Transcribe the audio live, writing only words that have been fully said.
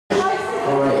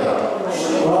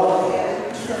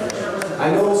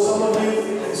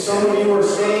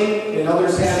and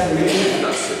others have for me.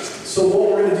 So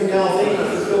what we're going to do now, thank you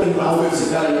for filling out these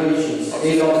evaluations.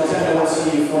 Hey, I'll pretend I want to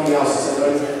see you from the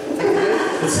outside.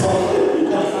 It's all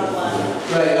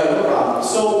right, no problem.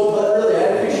 So, but really, I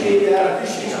appreciate that. I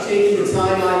appreciate you taking the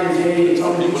time out of your day to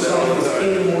come and do something that's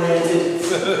kingdom-oriented.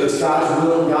 It's God's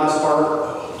will and God's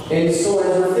heart. And so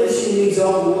as we're finishing these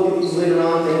up, we'll look at these later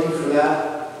on. Thank you for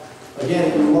that.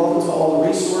 Again, you're welcome to all the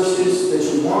resources that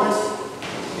you want.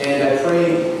 And I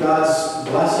pray God's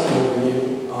blessing over you.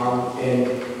 And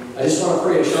I just want to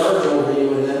pray a charge over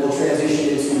you, and then we'll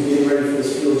transition into getting ready for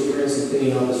this field experience and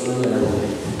cleaning up this room and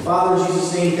everything. Father, in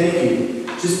Jesus' name, thank you.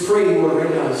 Just pray, Lord,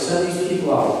 right now, to send these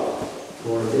people out,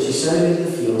 Lord, that you send them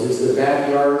into the fields, into their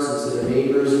backyards, into their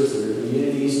neighbors, into their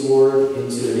communities, Lord,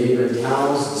 into their neighboring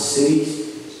towns, the cities.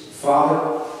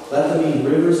 Father, let them be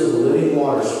rivers of living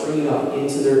water springing up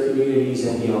into their communities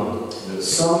and beyond.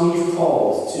 Some you've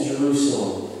called to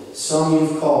Jerusalem, some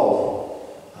you've called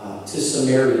to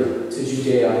Samaria, to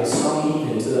Judea, and some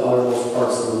even to the uttermost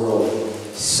parts of the world.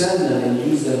 Send them and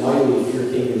use them mightily for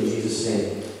your kingdom in Jesus'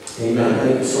 name. Amen.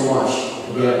 Thank you so much.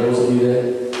 Again, those of you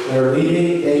that are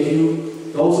leaving, thank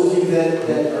you. Those of you that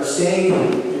are staying, you're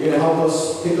going to help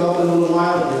us pick up in a little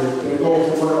while. We're going to go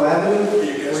to Memorial Avenue.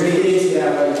 We're going to get into that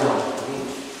right now.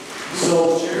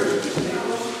 So,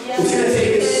 it's going to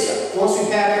take us, once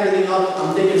we pack everything up,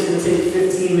 I'm thinking it's going to take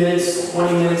 15 minutes,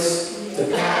 20 minutes to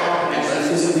pack up and actually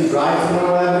physically drive to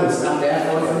Memorial Avenue. It's not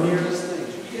that far from here.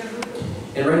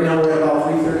 And right now we're at about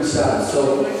 3:37.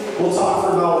 So we'll talk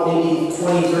for about maybe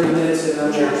 20, 30 minutes and then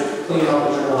we'll clean up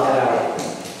and then we'll head out.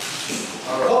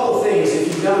 A couple things, if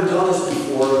you've never done this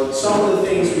before, some of the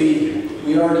things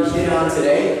we already hit on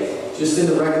today, just in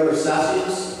the regular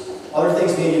sessions. Other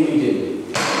things maybe we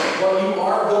didn't. But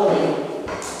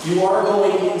you are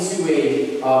going into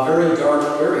a very dark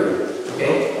area,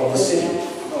 okay, of the city.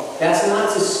 That's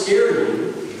not to scare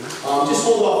you. Just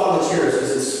hold off on the chairs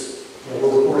because it's,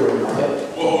 we're recording right now.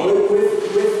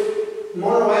 With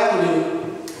Memorial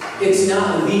Avenue, it's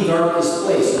not the darkest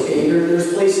place, okay?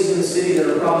 There's places in the city that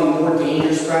are probably more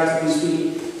dangerous, practically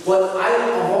speaking. But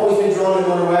I've always been drawn to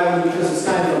Memorial Avenue because it's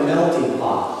kind of a melting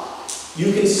pot.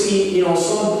 You can see, you know,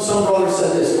 some brother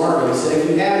said this, Marvin, he said, if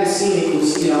you haven't seen it, you'll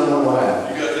see it on Memorial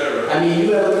Avenue. You got that right. I mean,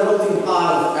 you have a melting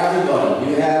pot of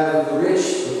everybody. You have the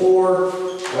rich, the poor,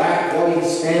 black, white,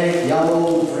 Hispanic,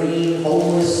 yellow, green,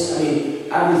 homeless, I mean,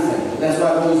 everything. That's why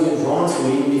I've always been drawn to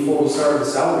it. Even before we started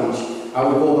this outreach, I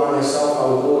would go by myself,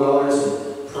 I would go with others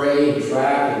and pray and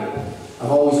track, and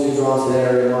I've always been drawn to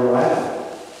that area of my life.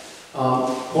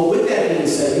 But with that being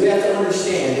said, you have to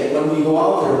understand that when we go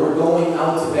out there, we're going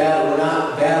out to battle. We're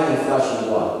not battling flesh and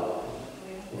blood.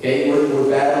 Okay? We're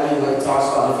battling, like it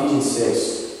talks about in Ephesians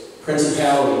 6,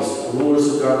 principalities,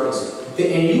 rulers of darkness.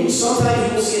 And sometimes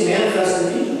you will see it manifest in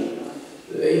people.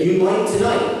 You might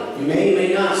tonight. You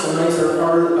may not. Some nights are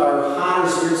hotter,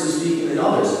 spiritually speaking, than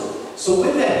others. So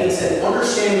with that being said,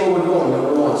 understand where we're going,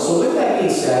 number one. So with that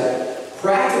being said,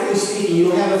 practically speaking,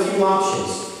 you'll have a few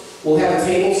options. We'll have a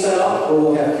table set up, or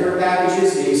we'll have care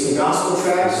packages, maybe some gospel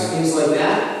tracts, things like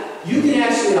that. You can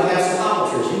actually, I'll have some pop-up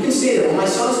chairs. You can stay there. When my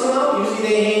sons come out, usually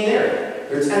they hang there.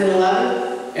 They're 10 and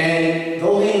 11, and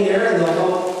they'll hang there, and they'll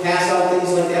help pass out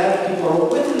things like that. People are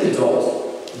with an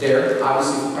adult there,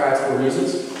 obviously for practical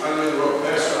reasons. I know the road,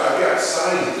 Pastor. I've got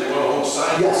signs if they want to hold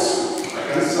signs. Yes.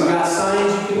 We've got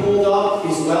signs you can hold up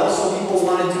as well. Some people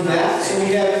want to do that. So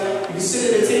you can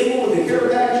sit at a table with the care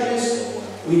packages.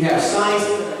 We have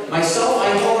signs. Myself,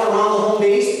 I go around the home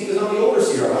base because I'm the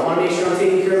overseer. I want to make sure I'm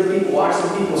taking care of the people, watching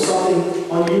the people.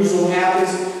 Something unusual happens.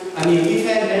 I mean, we've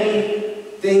had many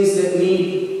things that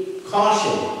need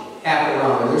caution happen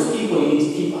around there. There's people, you need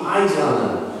to keep eyes on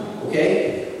them.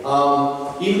 Okay?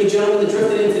 Even the gentleman that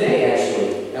drifted in today,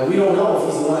 actually. And we don't know if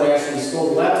he's the one that actually stole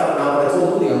the laptop now, but I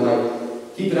told Willie, I'm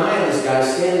like, keep an eye on this guy,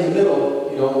 stand in the middle,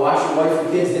 you know, watch your wife and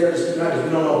kids there, just keep an eye, because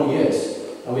we don't know who he is.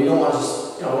 And we don't want to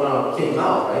just, you know, we want to kick him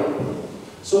out, right?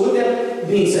 So with that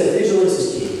being said, vigilance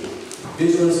is key.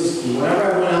 Vigilance is key. Whenever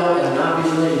I went out and I'm not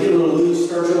vigilant, you get a little loose,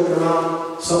 start joking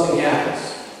around, something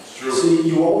happens. It's true. So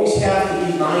you always have to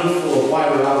be mindful of why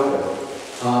we're out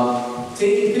there.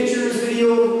 Taking pictures,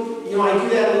 video, you know, I do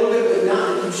that a little bit, but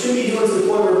not, you shouldn't be doing it to the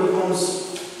point where it becomes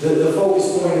the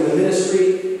focus point of the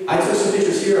ministry. I took some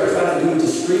pictures here, I tried to do it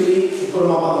discreetly, put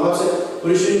them up on the website,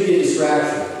 but it shouldn't be a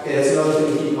distraction. Okay, that's another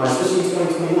thing to keep in mind, especially in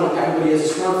 2021, everybody has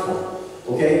a smartphone.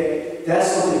 Okay?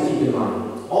 That's something to keep in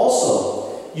mind.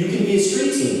 Also, you can be a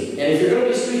street team. And if you're going to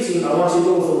be a street team, I want you to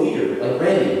go with a leader, like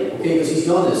Randy, okay, because he's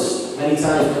done this many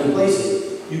times, many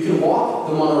places. You can walk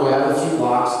the Monroe Avenue a few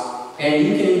blocks, and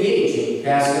you can engage in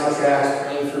passing out tracts,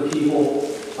 praying for people.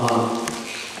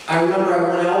 I remember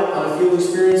I went out on a field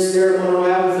experience there at Monroe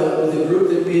Ave with a group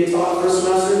that we had taught for a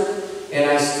semester,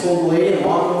 and I told the lady and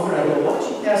walked over and I go, why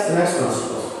don't you pass the next one? She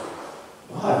goes,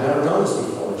 well, I've never done this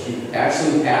before. She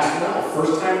actually passed it out.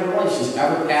 First time in her life she's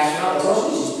ever passed it out. That's all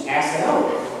she just passed it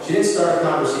out. She didn't start a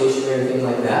conversation or anything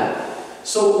like that.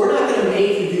 So we're not going to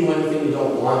make you do anything you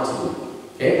don't want to do.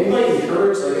 Okay? We might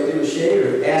encourage, like I did with Shay,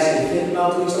 or ask you to think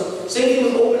about doing something. Same thing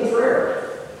with open prayer.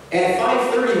 At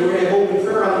 5:30, we're going to have open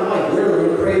prayer on the mic. We're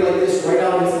going to pray like this right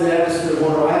out into the atmosphere of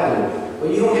Monroe Avenue. But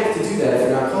you don't have to do that if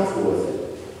you're not comfortable with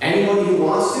it. Anybody who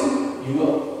wants to, you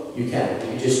will. You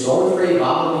can. You just go and pray.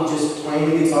 Bob will be just playing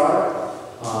the guitar.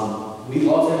 We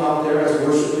love him out there as a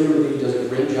worship leader. He does a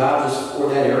great job just for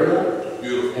that area.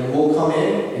 Beautiful. And we'll come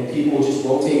in and people will just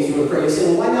rotate through and pray. And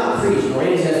say, well, why not preach?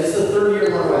 Randy says, it's the third year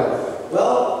of Monroe Avenue.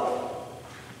 Well,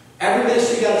 every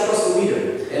ministry got to trust the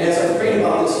leader. And as I prayed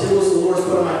about this, here was the Lord's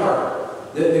put on my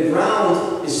heart. The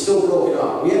ground is still broken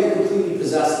up. We haven't completely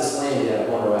possessed this land yet at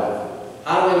Monroe Avenue.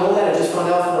 How do I know that? I just found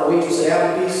out from our waitress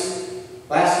at Applebee's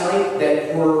last night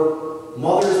that her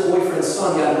mother's boyfriend's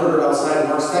son got murdered outside of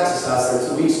Mark's Texas house there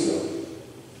 2 weeks ago.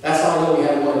 That's how I know we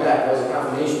had one back. That was a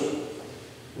confirmation.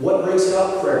 What breaks it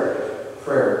up? Prayer.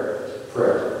 Prayer.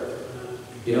 Prayer.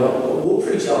 You know, we'll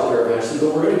preach out there eventually,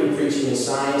 but we're going to be preaching in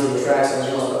signs and tracts and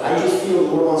everything else. But I just feel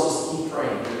the Lord wants us to keep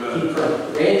praying. Keep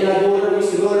praying. Randy and I go there. We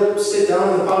used to go there, sit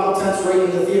down in the Bible tents right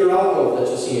in the theater alcove that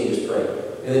you'll see and just pray.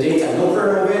 In the daytime. No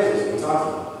prayer, no evangelism. We're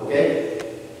talking.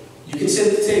 Okay? You can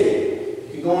sit at the table.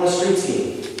 You can go on a street team.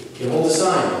 You can hold a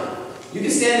sign. You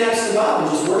can stand next to God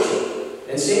and just worship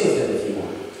and sing with Him if you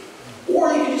want.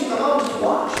 Or you can just come out and just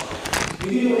watch. You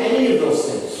can do any of those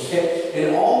things. Okay?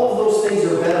 And all of those things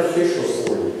are beneficial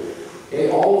for you. Okay?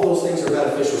 All of those things are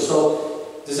beneficial. So,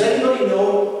 does anybody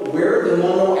know where the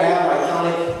Monroe Ave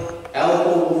iconic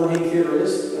alcove overhang theater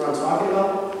is? What I'm talking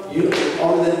about? You,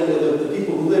 other than the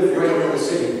people who live right in the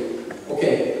city.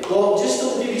 Okay. Well, just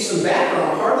to give you some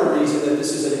background, part of the reason that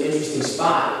this is an interesting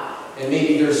spot, and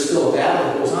maybe there's still a battle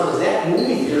that goes on, is that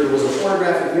movie theater was a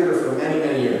pornographic theater for many,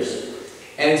 many years.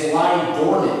 And it's lying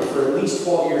dormant for at least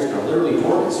 12 years now, literally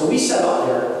dormant. So we set up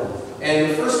there, and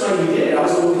the first time we did it, I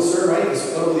was a little concerned, right?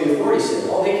 Because what the authorities said,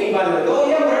 oh, they came by, they're like, oh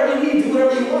yeah, whatever you need, do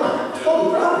whatever you want.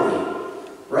 Public property.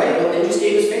 Right? But they just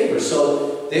gave us favors.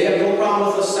 So they have no problem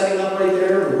with us setting up right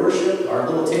there to worship, our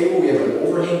little table. We have an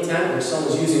overhang tent, which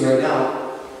someone's using right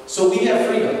now. So we have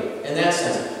freedom in that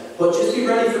sense. But just be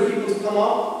ready for people to come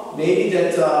up, maybe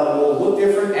that will look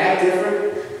different, act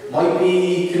different, might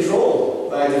be controlled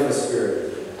by a different spirit.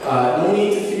 No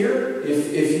need to fear.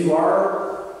 If you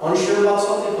are unsure about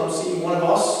something, come see one of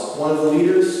us, one of the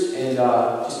leaders, and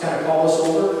just kind of call us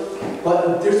over.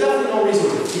 But there's definitely no reason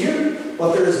to fear,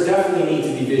 but there's definitely need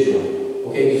to be vigilant.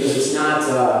 Okay, because it's not,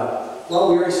 well,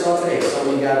 we already saw today,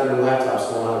 somebody got their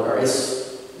laptops going on the car.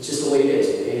 It's just the way it is.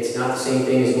 Okay? It's not the same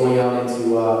thing as going out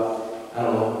into, I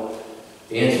don't know,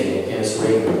 Danesi, Kansas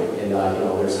Ring, and you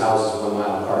know, there's houses 1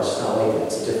 mile apart. It's not like that.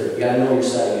 It's different. You got to know your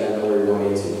setting. You got to know where you're going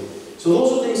into. So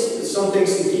those are things, some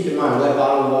things to keep in mind. We have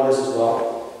bottled waters as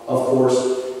well, of course.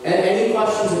 And any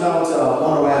questions about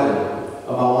Monroe Avenue?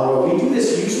 About Monroe? We do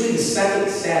this usually the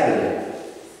second Saturday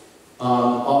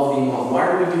of the month. Why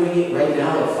are we doing it right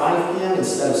now at 5 p.m.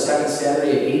 instead of second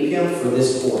Saturday at 8 p.m. for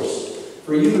this course?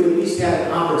 For you to at least have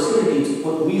an opportunity to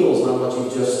put wheels on what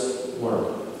you've just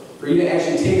learned. For you to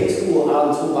actually take a tool out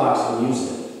of the toolbox and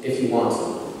use it, if you want to.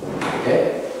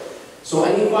 Okay? So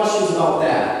any questions about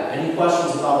that? Any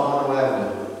questions about Monroe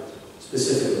Avenue,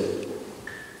 specifically?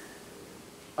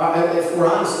 If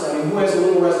we're honest, I mean, who has a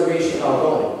little reservation about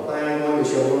going? Plan on going,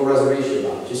 but you have a little reservation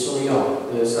about it, just so we know.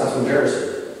 It's not too embarrassing.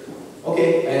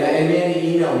 Okay, and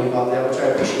Mandy emailed me about that, which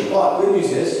I appreciate. But good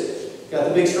news is, got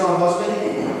the big strong husband,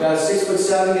 got a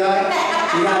 6'7" guy.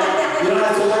 You don't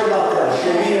have to worry about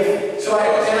that. So I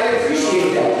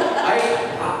appreciate that.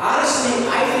 Honestly,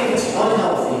 I think it's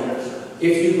unhealthy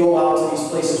if you go out to these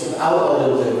places without a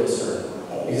little bit of concern,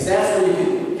 because that's where you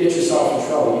can get yourself in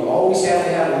trouble. You always have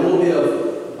to have a little bit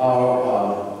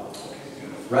of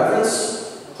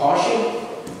reverence, caution,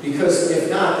 because if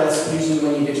not, that's usually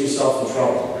when you get yourself in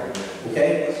trouble.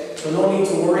 Okay? So no need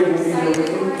to worry. We'll be there with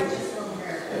you.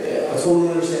 I totally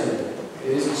understand it.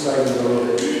 It is exciting a little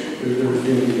bit.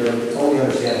 Totally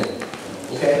understand it.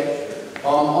 Okay?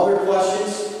 Other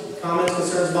questions, comments,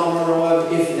 concerns about Monroe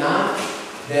Ave? If not,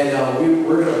 then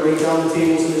we're going to break down the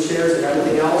tables and the chairs and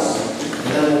everything else,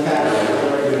 and then we'll pack it. We're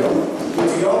ready to go. Good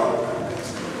to go?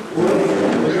 We're going to